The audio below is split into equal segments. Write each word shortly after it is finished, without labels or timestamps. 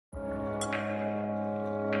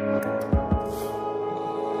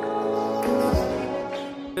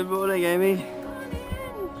Good morning, Amy.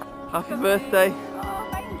 Happy birthday. Oh,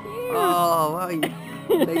 thank you. Oh, wow, you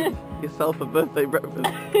made yourself a birthday breakfast.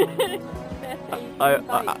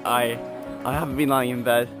 I haven't been lying in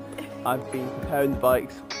bed. I've been preparing the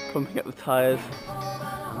bikes, pumping up the tyres.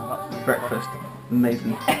 Breakfast,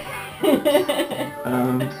 amazing.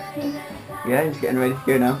 Yeah, just getting ready to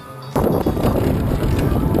go now.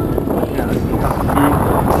 Yeah, let's look after you.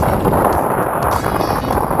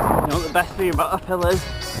 You know what the best thing about uphill is?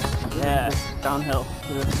 Yeah, downhill.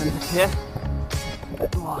 Here.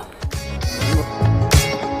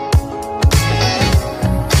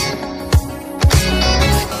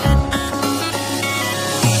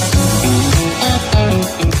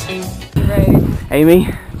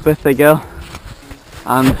 Amy, birthday girl,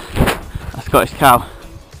 and a Scottish cow.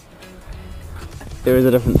 There is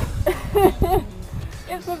a difference.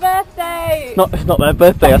 It's my birthday! It's not their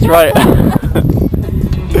birthday, that's right.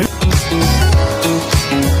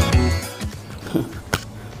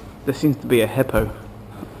 There seems to be a hippo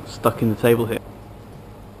stuck in the table here.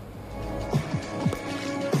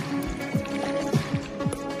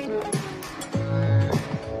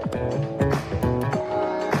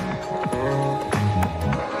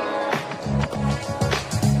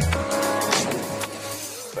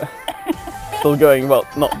 Still going, well,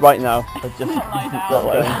 not right now, but just not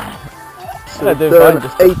like that. So we're doing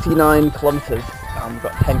just 89 kilometres and we've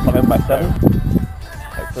got 10 kilometres by 7,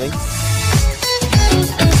 hopefully.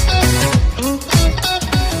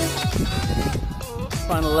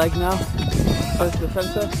 Final leg now, close to the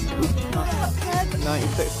centre,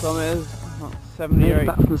 96 kilometres, 70 or 8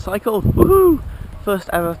 back from the cycle, woohoo! First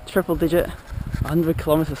ever triple digit 100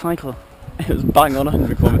 kilometre cycle. It was bang on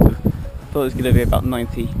 100 kilometres. I thought it was going to be about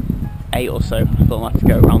 98 or so. I thought I might have to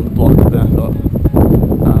go around the block, but then I thought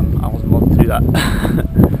I wasn't wanting to do that.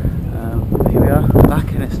 But here we are,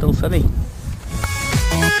 back, and it's still sunny.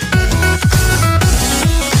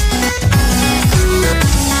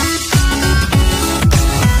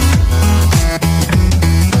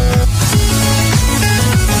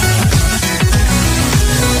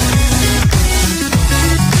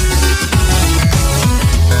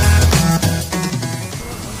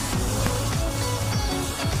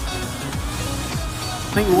 I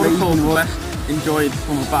think waterfalls are best enjoyed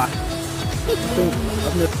from the back.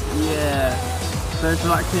 Yeah, so it's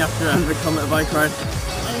relaxing after a 100 kilometre bike ride.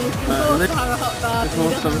 And you can also have a hot bath. It's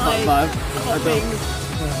also a hot bath.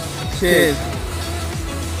 Cheers!